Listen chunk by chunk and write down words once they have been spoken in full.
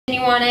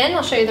on in.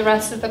 I'll show you the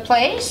rest of the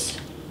place.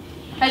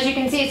 As you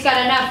can see, it's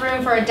got enough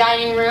room for a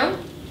dining room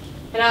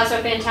and also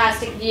a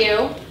fantastic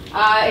view.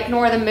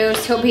 Ignore the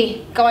moose. He'll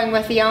be going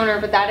with the owner,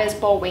 but that is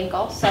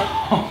Bullwinkle. So,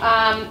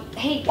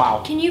 hey,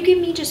 wow. Can you give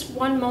me just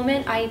one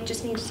moment? I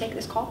just need to take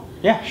this call.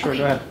 Yeah, sure. Okay.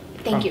 Go ahead.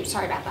 Thank you.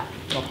 Sorry about that.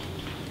 Oh.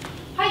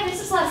 Hi,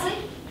 this is Leslie.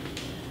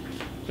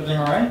 Everything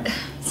all right?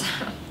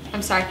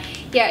 I'm sorry.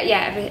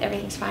 Yeah,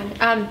 everything's fine.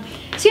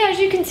 So yeah, as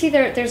you can see,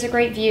 there's a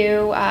great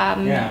view.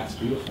 Yeah, it's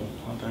beautiful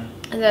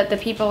out there. The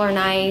people are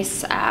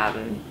nice.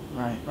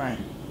 Right.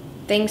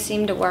 Things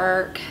seem to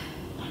work.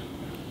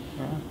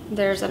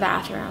 There's a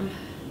bathroom.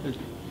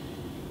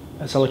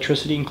 Is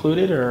electricity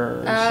included,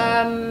 or?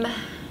 No.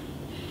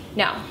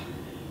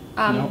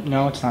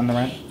 No, it's not in the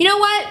rent. You know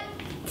what?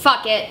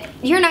 Fuck it.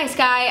 You're a nice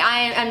guy.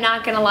 I'm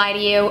not gonna lie to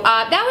you.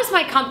 That was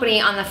my company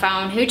on the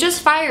phone who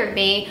just fired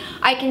me.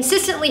 I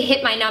consistently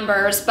hit my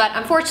numbers, but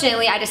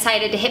unfortunately I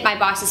decided to hit my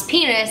boss's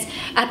penis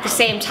at the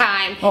same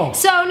time. Oh.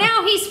 So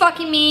now he's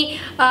fucking me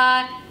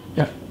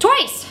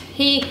twice.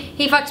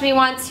 He fucked me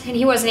once and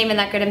he wasn't even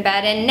that good in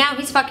bed, and now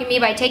he's fucking me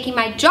by taking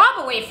my job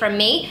away from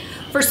me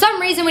for some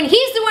reason when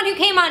he's the one who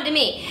came on to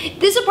me.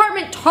 This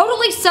apartment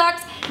totally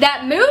sucks.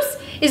 That moose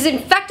is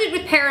infected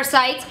with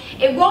parasites.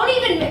 It won't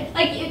even,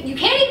 like, you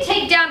can't even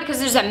take it down because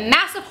there's a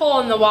massive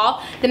hole in the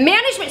wall. The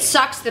management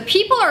sucks. The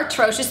people are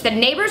atrocious. The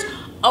neighbors,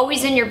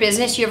 always in your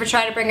business. You ever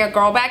try to bring a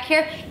girl back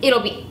here?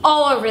 It'll be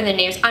all over the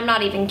news. I'm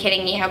not even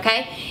kidding you,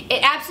 okay?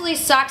 It absolutely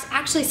sucks.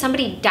 Actually,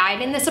 somebody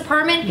died in this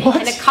apartment. What?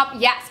 And the couple,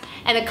 yes.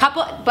 And the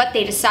couple, but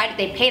they decided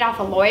they paid off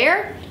a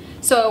lawyer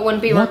so it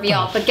wouldn't be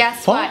revealed. But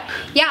guess what?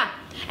 Yeah.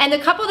 And the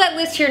couple that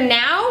lives here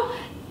now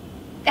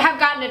have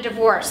gotten a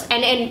divorce,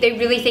 and they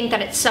really think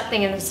that it's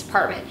something in this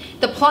apartment.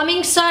 The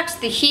plumbing sucks,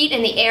 the heat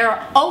and the air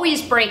are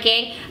always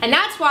breaking, and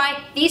that's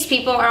why these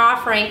people are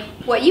offering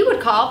what you would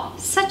call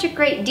such a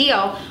great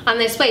deal on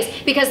this place,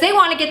 because they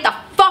want to get the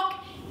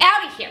fuck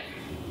out of here.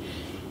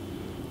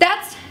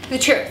 That's the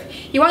truth.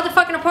 You want the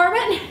fucking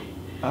apartment?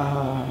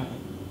 I'm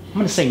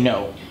gonna say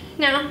no.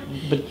 No.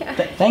 But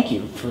thank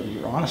you for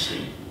your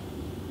honesty.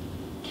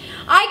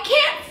 I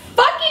can't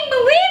fucking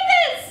believe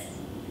this!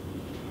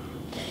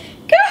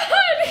 God!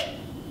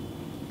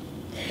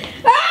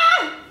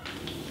 Ah!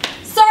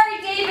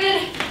 Sorry,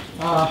 David.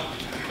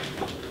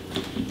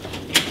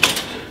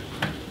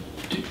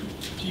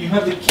 Do you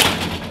have the key?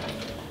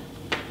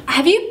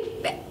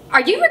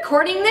 Are you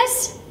recording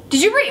this?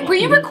 Were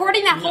you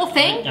recording that whole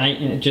thing?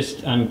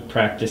 I'm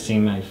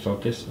practicing my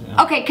focus.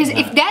 Okay, because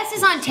if this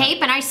is on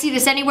tape and I see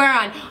this anywhere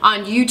on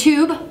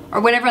YouTube or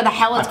whatever the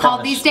hell it's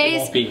called these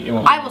days,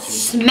 I will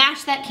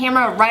smash that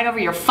camera right over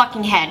your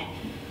fucking head.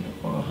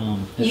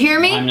 You hear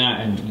me? I'm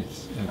not.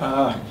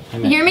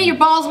 You hear me? Your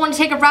balls want to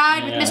take a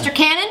ride with Mr.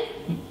 Cannon?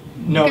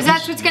 No. Because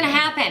that's what's going to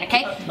happen,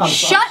 okay?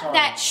 Shut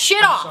that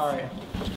shit off. Sorry.